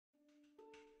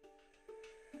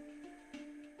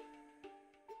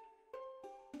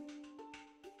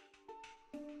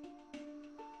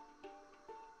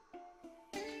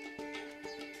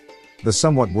The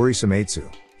somewhat worrisome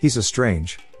Aitsu. He's a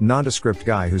strange, nondescript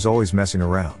guy who's always messing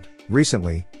around.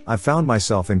 Recently, I've found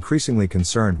myself increasingly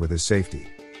concerned with his safety.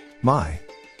 Might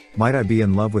I be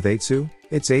in love with Aitsu?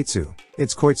 It's Aitsu.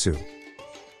 It's Koitsu.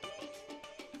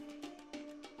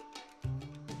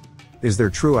 Is their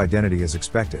true identity as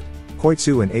expected?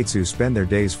 Koitsu and Aitsu spend their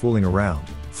days fooling around,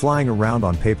 flying around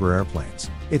on paper airplanes.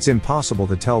 It's impossible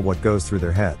to tell what goes through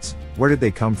their heads. Where did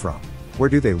they come from? Where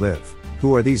do they live?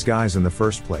 Who are these guys in the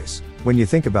first place? When you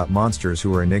think about monsters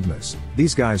who are enigmas,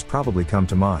 these guys probably come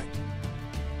to mind.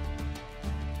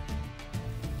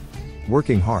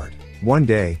 Working hard. One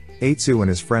day, Aitsu and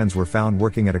his friends were found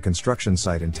working at a construction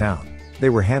site in town. They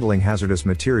were handling hazardous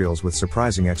materials with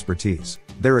surprising expertise.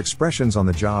 Their expressions on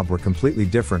the job were completely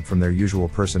different from their usual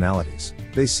personalities.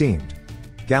 They seemed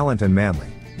gallant and manly.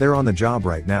 They're on the job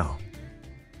right now.